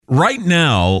Right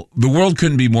now, the world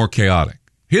couldn't be more chaotic.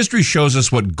 History shows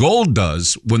us what gold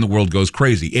does when the world goes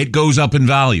crazy. It goes up in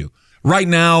value. Right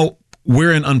now,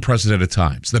 we're in unprecedented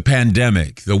times. The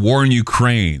pandemic, the war in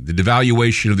Ukraine, the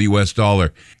devaluation of the U.S.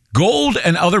 dollar. Gold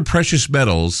and other precious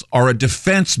metals are a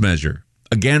defense measure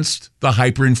against the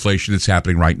hyperinflation that's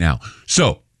happening right now.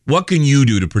 So, what can you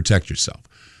do to protect yourself?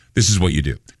 This is what you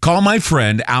do. Call my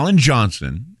friend Alan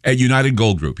Johnson at United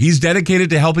Gold Group. He's dedicated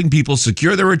to helping people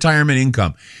secure their retirement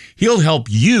income. He'll help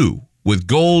you with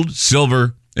gold,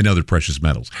 silver, and other precious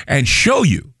metals and show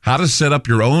you how to set up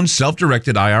your own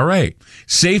self-directed IRA.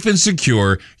 Safe and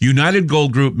secure, United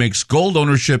Gold Group makes gold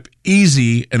ownership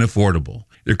easy and affordable.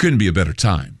 There couldn't be a better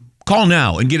time. Call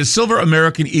now and get a Silver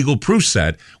American Eagle proof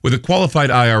set with a qualified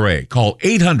IRA. Call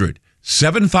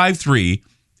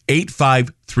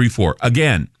 800-753-8534.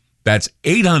 Again, that's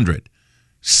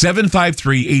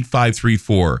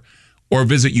 800-753-8534 or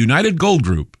visit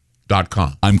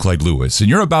UnitedGoldGroup.com. I'm Clyde Lewis, and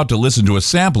you're about to listen to a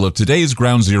sample of today's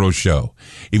Ground Zero show.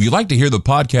 If you'd like to hear the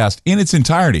podcast in its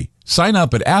entirety, sign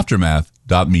up at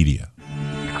aftermath.media.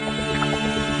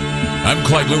 I'm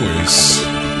Clyde Lewis,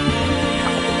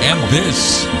 and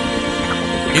this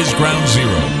is Ground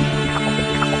Zero.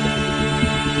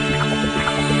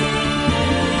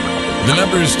 The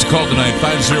numbers to call tonight,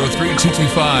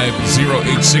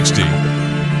 503-225-0860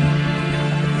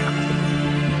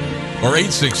 or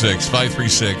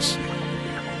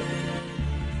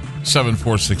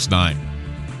 866-536-7469.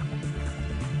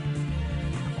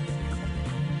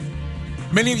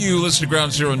 Many of you listen to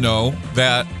Ground Zero know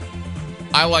that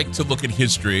I like to look at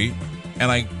history,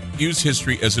 and I use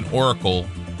history as an oracle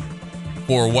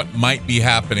for what might be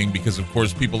happening because, of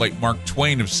course, people like Mark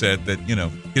Twain have said that,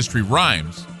 history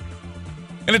rhymes.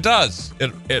 And it does.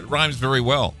 It rhymes very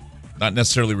well. Not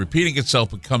necessarily repeating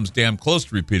itself, but comes damn close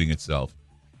to repeating itself.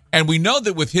 And we know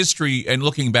that with history and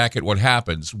looking back at what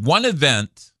happens, one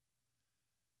event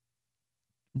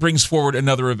brings forward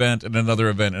another event and another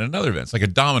event and another event. It's like a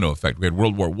domino effect. We had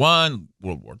World War I,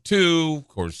 World War II, of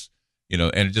course, and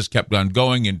it just kept on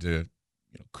going into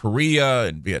Korea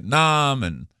and Vietnam.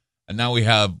 And now we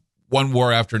have one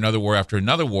war after another war after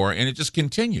another war, and it just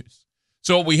continues.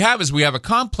 So what we have is we have a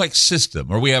complex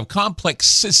system, or we have complex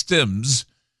systems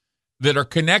that are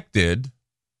connected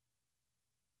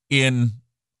in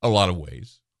a lot of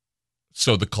ways.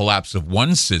 So the collapse of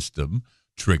one system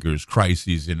triggers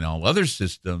crises in all other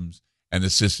systems and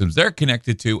the systems they're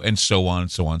connected to, and so on,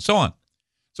 so on, so on.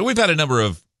 So we've had a number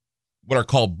of what are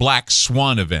called black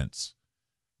swan events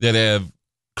that have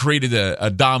created a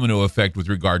domino effect with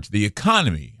regard to the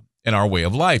economy and our way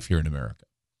of life here in America.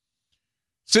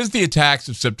 Since the attacks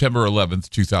of September 11th,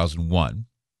 2001,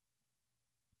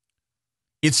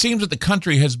 it seems that the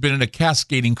country has been in a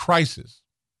cascading crisis.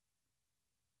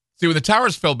 See, when the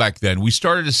towers fell back then, we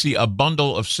started to see a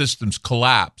bundle of systems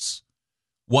collapse,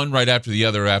 one right after the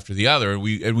other, and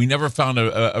we never found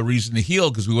a reason to heal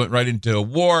because we went right into a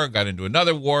war, got into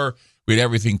another war. We had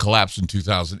everything collapse in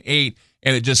 2008,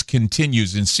 and it just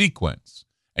continues in sequence.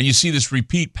 And you see this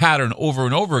repeat pattern over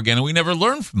and over again, and we never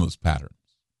learn from those patterns.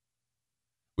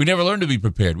 We never learn to be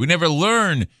prepared. We never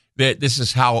learn that this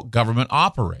is how government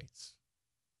operates.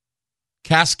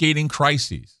 Cascading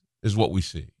crises is what we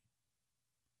see.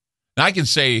 Now, I can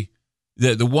say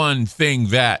that the one thing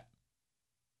that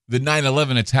the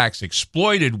 9/11 attacks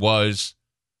exploited was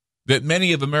that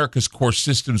many of America's core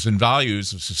systems and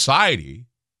values of society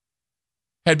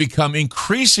had become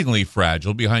increasingly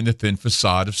fragile behind the thin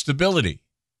facade of stability.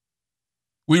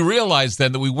 We realized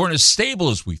then that we weren't as stable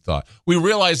as we thought. We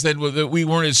realized then that we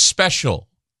weren't as special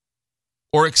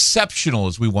or exceptional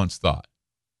as we once thought.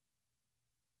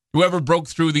 Whoever broke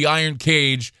through the iron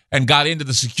cage and got into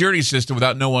the security system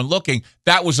without no one looking,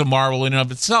 that was a marvel in and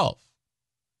of itself.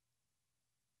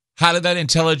 How did that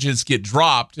intelligence get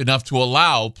dropped enough to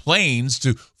allow planes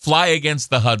to fly against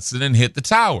the Hudson and hit the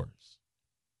towers?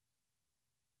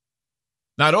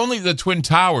 Not only the Twin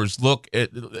Towers they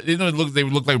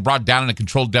look like brought down in a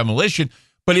controlled demolition,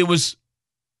 but it was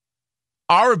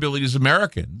our ability as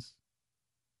Americans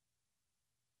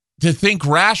to think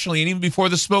rationally, and even before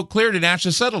the smoke cleared and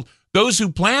ashes settled. Those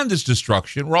who planned this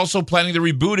destruction were also planning the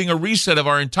rebooting or reset of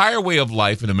our entire way of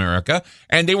life in America,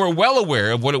 and they were well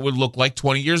aware of what it would look like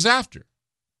 20 years after.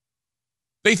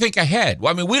 They think ahead.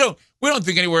 Well, I mean, we don't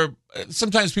think anywhere.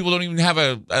 Sometimes people don't even have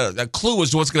a clue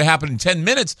as to what's going to happen in 10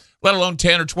 minutes, let alone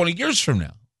 10 or 20 years from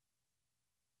now.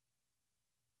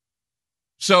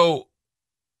 So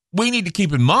we need to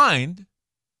keep in mind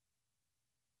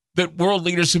that world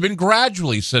leaders have been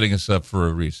gradually setting us up for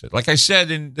a reset. Like I said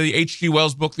in the H.G.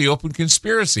 Wells book, The Open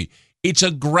Conspiracy, it's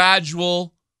a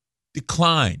gradual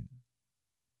decline.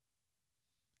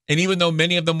 And even though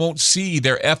many of them won't see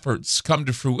their efforts come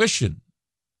to fruition,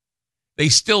 they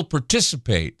still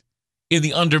participate in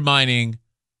the undermining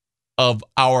of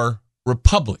our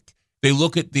republic. They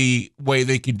look at the way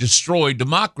they can destroy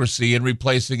democracy and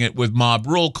replacing it with mob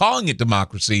rule, calling it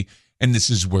democracy, and this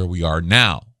is where we are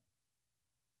now.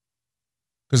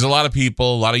 Because a lot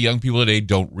of young people today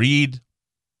don't read.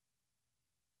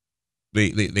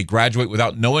 They graduate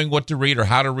without knowing what to read or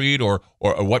how to read or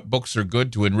what books are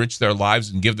good to enrich their lives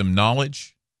and give them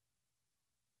knowledge.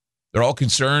 They're all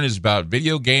concerned is about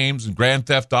video games and Grand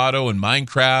Theft Auto and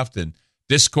Minecraft and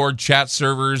Discord chat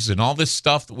servers and all this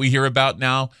stuff that we hear about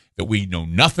now that we know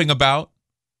nothing about.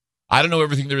 I don't know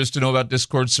everything there is to know about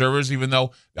Discord servers, even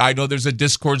though I know there's a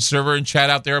Discord server and chat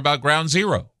out there about Ground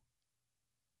Zero.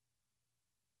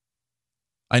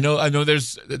 I know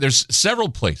there's several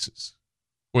places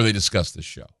where they discuss this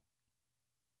show.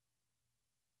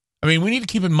 I mean, we need to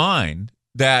keep in mind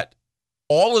that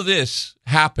all of this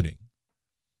happening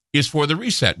is for the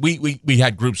reset. We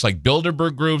had groups like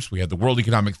Bilderberg groups. We had the World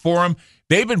Economic Forum.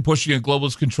 They've been pushing a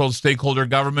globalist controlled stakeholder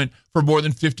government for more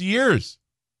than 50 years.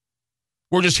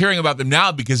 We're just hearing about them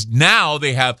now because now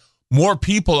they have more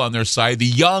people on their side. The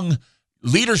young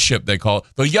leadership, they call it.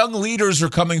 The young leaders are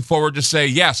coming forward to say,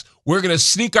 yes, we're going to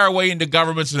sneak our way into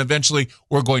governments and eventually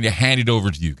we're going to hand it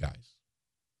over to you guys.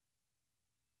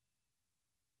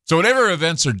 So whenever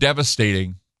events are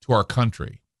devastating to our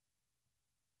country,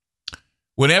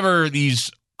 whenever these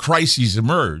crises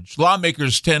emerge,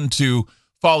 lawmakers tend to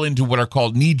fall into what are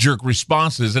called knee-jerk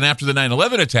responses. And after the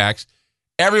 9/11 attacks,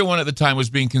 everyone at the time was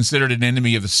being considered an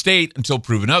enemy of the state until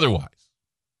proven otherwise.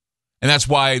 And that's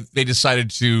why they decided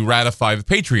to ratify the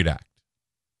Patriot Act.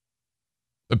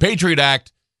 The Patriot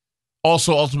Act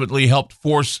also ultimately helped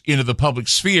force into the public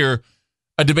sphere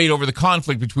a debate over the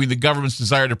conflict between the government's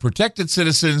desire to protect its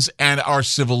citizens and our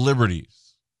civil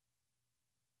liberties.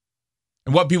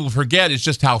 And what people forget is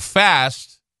just how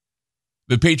fast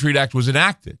the Patriot Act was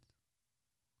enacted.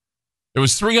 There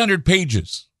was 300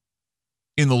 pages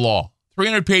in the law.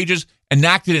 300 pages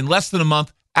enacted in less than a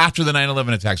month after the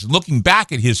 9/11 attacks. And looking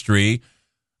back at history,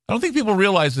 I don't think people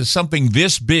realize that something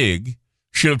this big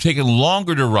should have taken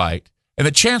longer to write, and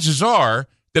the chances are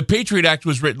the Patriot Act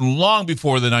was written long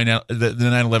before the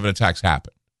 9/11 attacks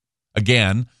happened.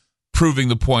 Again, proving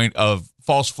the point of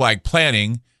false flag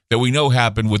planning that we know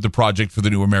happened with the Project for the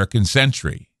New American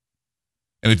Century.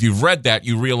 And if you've read that,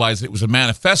 you realize it was a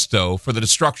manifesto for the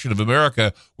destruction of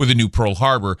America with a new Pearl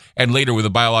Harbor and later with a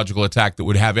biological attack that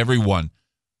would have everyone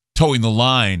towing the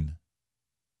line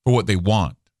for what they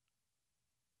want.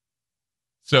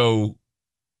 So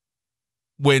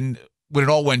when it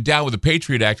all went down with the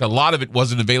Patriot Act, a lot of it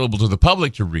wasn't available to the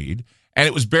public to read, and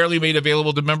it was barely made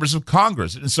available to members of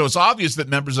Congress. And so it's obvious that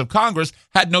members of Congress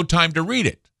had no time to read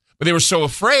it. But they were so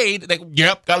afraid,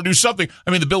 got to do something.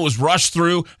 I mean, the bill was rushed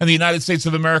through, and the United States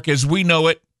of America, as we know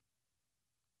it,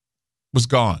 was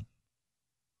gone.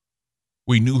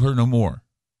 We knew her no more.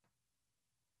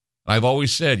 I've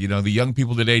always said, the young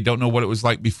people today don't know what it was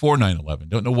like before 9/11,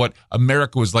 don't know what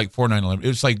America was like before 9/11. It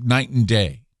was like night and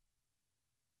day.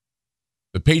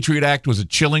 The Patriot Act was a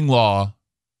chilling law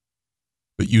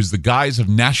that used the guise of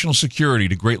national security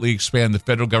to greatly expand the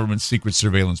federal government's secret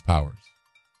surveillance powers.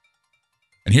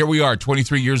 And here we are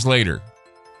 23 years later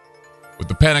with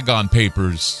the Pentagon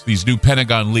Papers, these new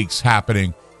Pentagon leaks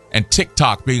happening, and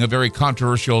TikTok being a very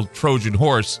controversial Trojan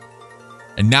horse.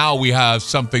 And now we have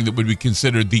something that would be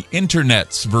considered the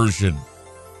Internet's version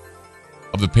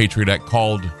of the Patriot Act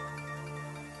called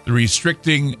the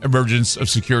Restricting Emergence of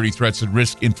Security Threats and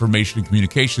Risk Information and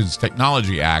Communications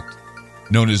Technology Act,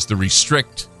 known as the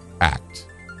Restrict Act.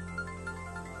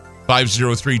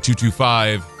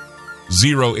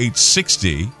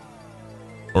 503-225-0860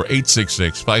 or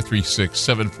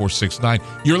 866-536-7469.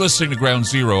 You're listening to Ground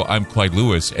Zero. I'm Clyde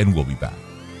Lewis, and we'll be back.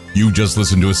 You just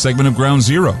listened to a segment of Ground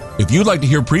Zero. If you'd like to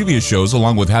hear previous shows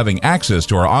along with having access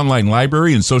to our online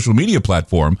library and social media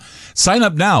platform, sign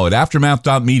up now at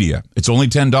aftermath.media. It's only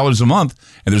 $10 a month,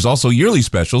 and there's also yearly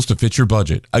specials to fit your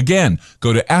budget. Again,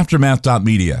 go to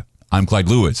aftermath.media. I'm Clyde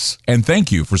Lewis, and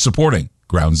thank you for supporting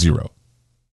Ground Zero.